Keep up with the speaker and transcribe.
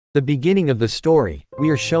The beginning of the story, we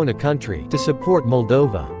are shown a country to support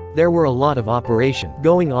Moldova. There were a lot of operation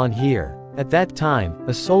going on here. At that time,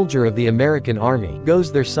 a soldier of the American Army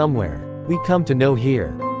goes there somewhere. We come to know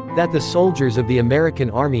here that the soldiers of the American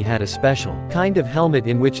Army had a special kind of helmet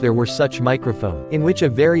in which there were such microphone, in which a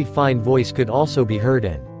very fine voice could also be heard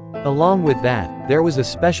in. Along with that, there was a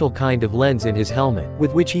special kind of lens in his helmet,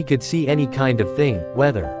 with which he could see any kind of thing,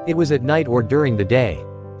 whether it was at night or during the day.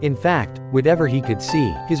 In fact, whatever he could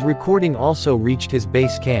see, his recording also reached his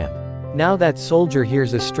base camp. Now that soldier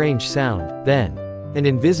hears a strange sound, then an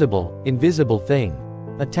invisible thing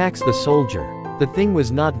attacks the soldier. The thing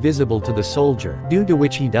was not visible to the soldier, due to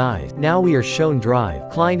which he dies. Now we are shown Drive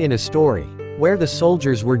Klein in a story where the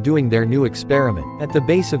soldiers were doing their new experiment. At the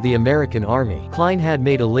base of the American Army, Klein had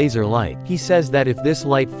made a laser light. He says that if this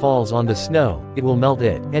light falls on the snow, it will melt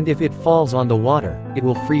it, and if it falls on the water, it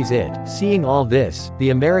will freeze it. Seeing all this,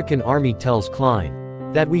 the American Army tells Klein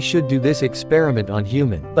that we should do this experiment on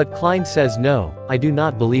human. But Klein says no, I do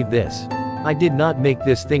not believe this. I did not make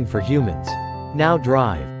this thing for humans. Now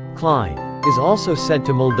Drive Klein is also sent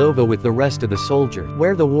to Moldova with the rest of the soldiers,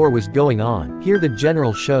 where the war was going on. Here the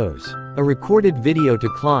general shows a recorded video to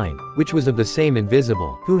Klein, which was of the same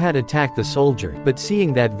invisible, who had attacked the soldier. But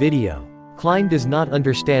seeing that video, Klein does not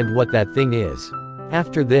understand what that thing is.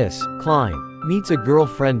 After this, Klein meets a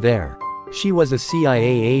girlfriend there. She was a CIA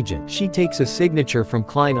agent. She takes a signature from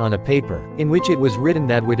Klein on a paper, in which it was written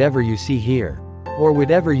that whatever you see here, or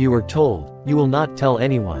whatever you are told, you will not tell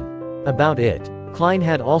anyone about it. Klein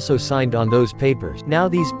had also signed on those papers. Now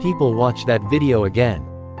these people watch that video again.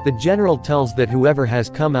 The general tells that whoever has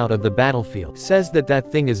come out of the battlefield says that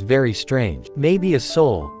that thing is very strange. Maybe a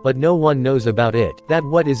soul, but no one knows about it. That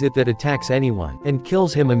what is it that attacks anyone and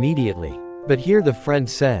kills him immediately. But here the friend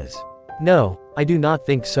says, no, I do not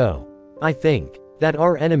think so. I think that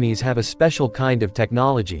our enemies have a special kind of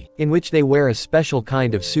technology, in which they wear a special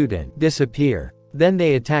kind of suit and disappear. Then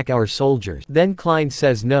they attack our soldiers. Then Klein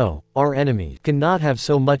says no, our enemies cannot have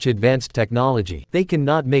so much advanced technology. They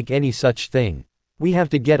cannot make any such thing. We have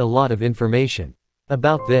to get a lot of information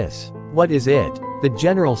about this. What is it? The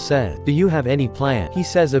general says, do you have any plan? He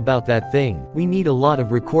says about that thing, we need a lot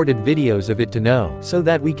of recorded videos of it to know, so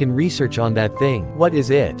that we can research on that thing. What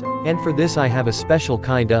is it? And for this I have a special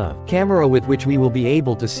kind of camera with which we will be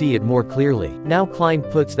able to see it more clearly. Now Klein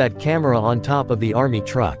puts that camera on top of the army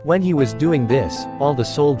truck. When he was doing this, all the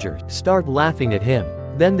soldiers start laughing at him.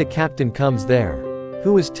 Then the captain comes there,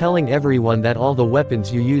 who is telling everyone that all the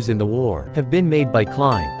weapons you use in the war have been made by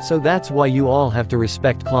Klein, so that's why you all have to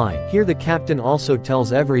respect Klein. Here the captain also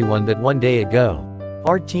tells everyone that one day ago,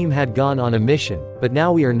 our team had gone on a mission, but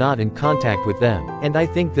now we are not in contact with them, and I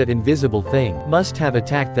think that invisible thing must have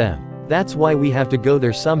attacked them. That's why we have to go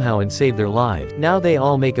there somehow and save their lives. Now they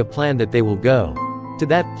all make a plan that they will go to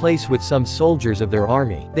that place with some soldiers of their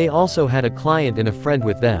army. They also had a client and a friend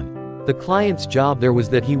with them. The client's job there was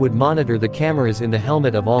that he would monitor the cameras in the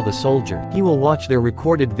helmet of all the soldiers. He will watch their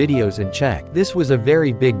recorded videos and check. This was a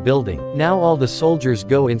very big building. Now all the soldiers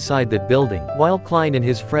go inside that building, while Klein and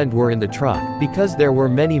his friend were in the truck, because there were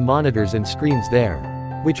many monitors and screens there,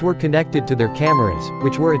 which were connected to their cameras,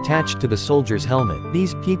 which were attached to the soldier's helmet.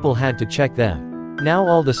 These people had to check them. Now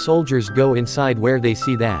all the soldiers go inside where they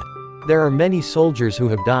see that there are many soldiers who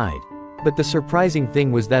have died. But the surprising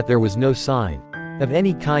thing was that there was no sign of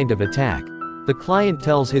any kind of attack. The client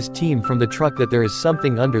tells his team from the truck that there is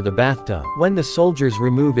something under the bathtub. When the soldiers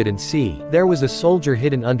remove it and see, there was a soldier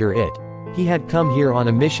hidden under it. He had come here on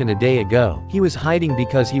a mission a day ago. He was hiding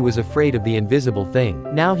because he was afraid of the invisible thing.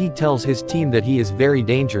 Now he tells his team that he is very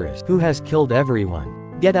dangerous, who has killed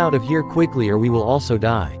everyone. Get out of here quickly or we will also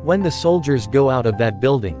die. When the soldiers go out of that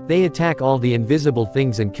building, they attack all the invisible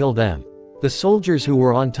things and kill them. The soldiers who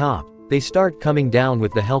were on top, they start coming down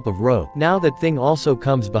with the help of rope. Now that thing also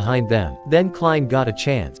comes behind them. Then Klein got a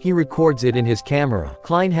chance. He records it in his camera.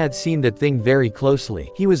 Klein had seen that thing very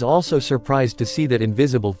closely. He was also surprised to see that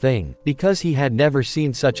invisible thing, because he had never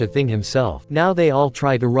seen such a thing himself. Now they all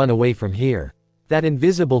try to run away from here. That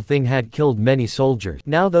invisible thing had killed many soldiers.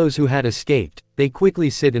 Now those who had escaped, they quickly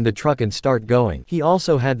sit in the truck and start going. He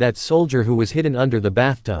also had that soldier who was hidden under the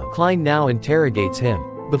bathtub. Klein now interrogates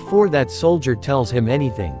him. Before that soldier tells him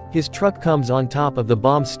anything, his truck comes on top of the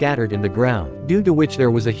bomb scattered in the ground, due to which there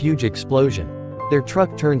was a huge explosion. Their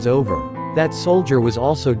truck turns over. That soldier was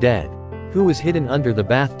also dead, who was hidden under the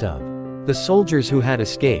bathtub. The soldiers who had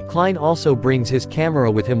escaped, Klein also brings his camera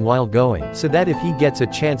with him while going, so that if he gets a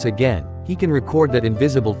chance again, he can record that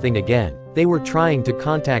invisible thing again. They were trying to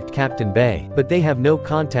contact Captain Bay, but they have no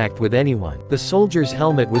contact with anyone. The soldier's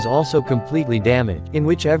helmet was also completely damaged, in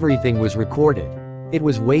which everything was recorded. It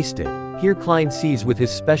was wasted. Here Klein sees with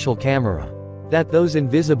his special camera that those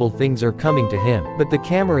invisible things are coming to him, but the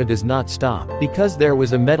camera does not stop, because there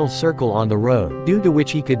was a metal circle on the road, due to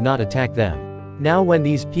which he could not attack them. Now when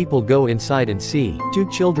these people go inside and see,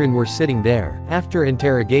 2 children were sitting there, after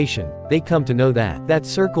interrogation, they come to know that that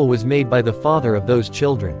circle was made by the father of those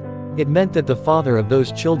children. It meant that the father of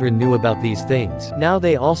those children knew about these things. Now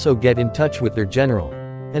they also get in touch with their general.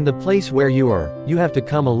 And the place where you are, you have to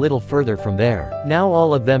come a little further from there. Now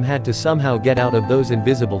all of them had to somehow get out of those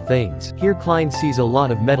invisible things. Here Klein sees a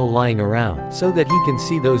lot of metal lying around, so that he can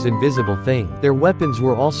see those invisible things. Their weapons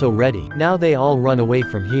were also ready. Now they all run away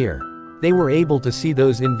from here. They were able to see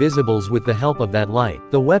those invisibles with the help of that light.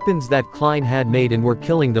 The weapons that Klein had made and were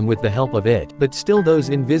killing them with the help of it. But still those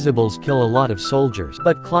invisibles kill a lot of soldiers.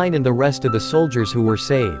 But Klein and the rest of the soldiers who were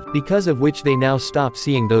saved, because of which they now stop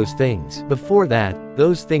seeing those things. Before that,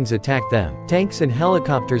 those things attacked them. Tanks and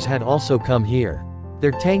helicopters had also come here.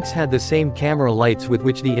 Their tanks had the same camera lights with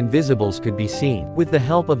which the invisibles could be seen. With the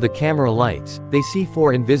help of the camera lights, they see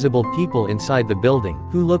 4 invisible people inside the building,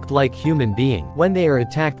 who looked like human beings. When they are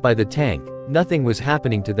attacked by the tank, nothing was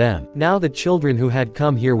happening to them. Now the children who had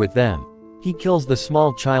come here with them, he kills the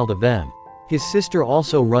small child of them. His sister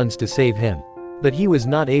also runs to save him. But he was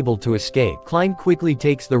not able to escape. Klein quickly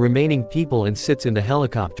takes the remaining people and sits in the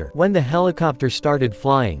helicopter. When the helicopter started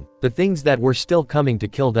flying, the things that were still coming to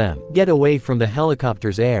kill them get away from the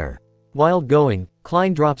helicopter's air. While going,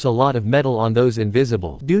 Klein drops a lot of metal on those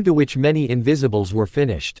invisibles, due to which many invisibles were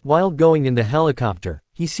finished. While going in the helicopter,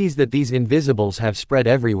 he sees that these invisibles have spread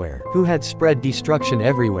everywhere, who had spread destruction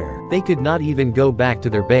everywhere. They could not even go back to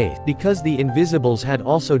their base, because the invisibles had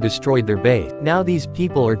also destroyed their base. Now these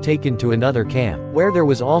people are taken to another camp, where there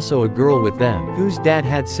was also a girl with them, whose dad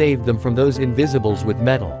had saved them from those invisibles with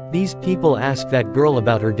metal. These people ask that girl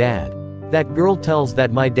about her dad. That girl tells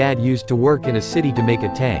that my dad used to work in a city to make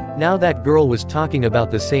a tank. Now that girl was talking about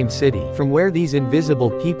the same city, from where these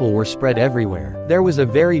invisible people were spread everywhere. There was a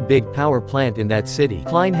very big power plant in that city.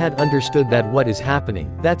 Klein had understood that what is happening,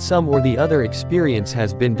 that some or the other experience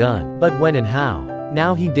has been done, but when and how.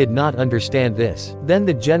 Now he did not understand this. Then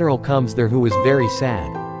the general comes there who was very sad,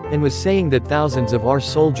 and was saying that thousands of our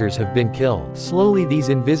soldiers have been killed. Slowly these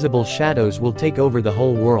invisible shadows will take over the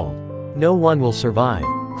whole world. No one will survive.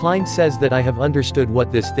 Klein says that I have understood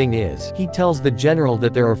what this thing is. He tells the general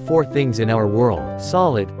that there are 4 things in our world: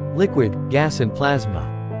 solid, liquid, gas and plasma.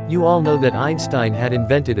 You all know that Einstein had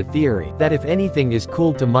invented a theory that if anything is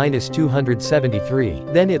cooled to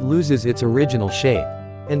 -273, then it loses its original shape.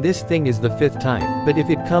 And this thing is the 5th type. But if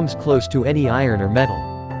it comes close to any iron or metal,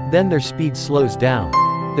 then their speed slows down.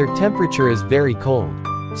 Their temperature is very cold.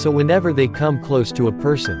 So whenever they come close to a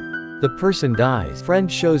person, the person dies.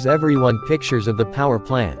 Friend shows everyone pictures of the power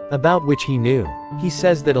plant, about which he knew. He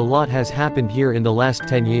says that a lot has happened here in the last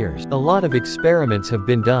 10 years. A lot of experiments have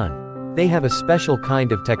been done. They have a special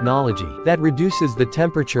kind of technology that reduces the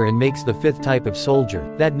temperature and makes the 5th type of soldier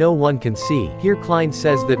that no one can see. Here Klein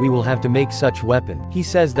says that we will have to make such weapon. He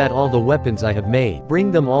says that all the weapons I have made,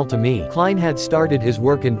 bring them all to me. Klein had started his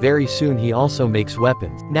work and very soon he also makes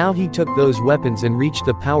weapons. Now he took those weapons and reached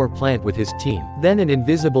the power plant with his team. Then an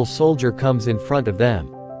invisible soldier comes in front of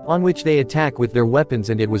them, on which they attack with their weapons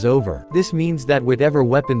and it was over. This means that whatever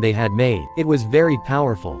weapon they had made, it was very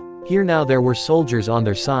powerful. Here now there were soldiers on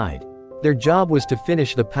their side. Their job was to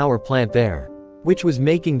finish the power plant there, which was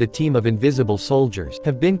making the team of invisible soldiers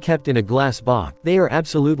have been kept in a glass box. They are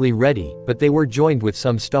absolutely ready, but they were joined with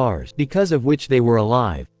some stars, because of which they were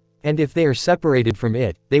alive. And if they are separated from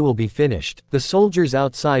it, they will be finished. The soldiers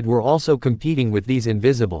outside were also competing with these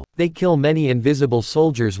invisible. They kill many invisible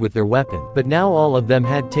soldiers with their weapon, but now all of them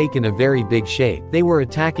had taken a very big shape. They were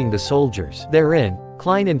attacking the soldiers. Therein,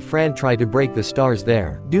 Klein and Fran try to break the stars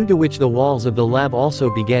there, due to which the walls of the lab also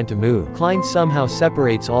began to move. Klein somehow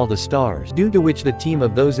separates all the stars, due to which the team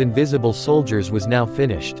of those invisible soldiers was now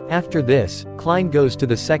finished. After this, Klein goes to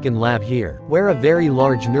the second lab here, where a very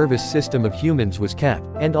large nervous system of humans was kept,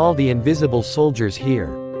 and all the invisible soldiers here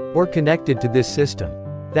were connected to this system.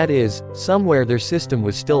 That is, somewhere their system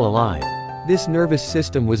was still alive. This nervous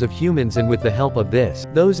system was of humans, and with the help of this,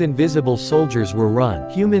 those invisible soldiers were run.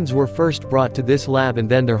 Humans were first brought to this lab and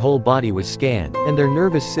then their whole body was scanned, and their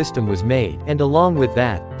nervous system was made, and along with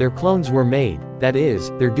that, their clones were made, that is,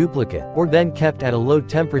 their duplicate, or then kept at a low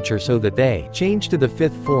temperature so that they change to the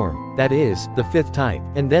 5th form, that is, the 5th type,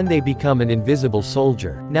 and then they become an invisible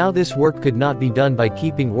soldier. Now this work could not be done by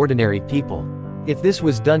keeping ordinary people. If this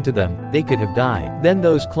was done to them, they could have died. Then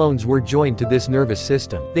those clones were joined to this nervous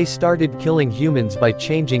system. They started killing humans by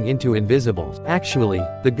changing into invisibles. Actually,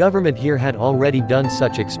 the government here had already done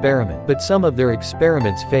such experiment, but some of their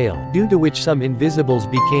experiments failed, due to which some invisibles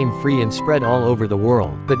became free and spread all over the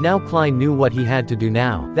world. But now Klein knew what he had to do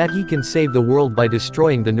now, that he can save the world by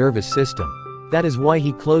destroying the nervous system. That is why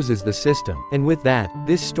he closes the system. And with that,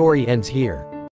 this story ends here.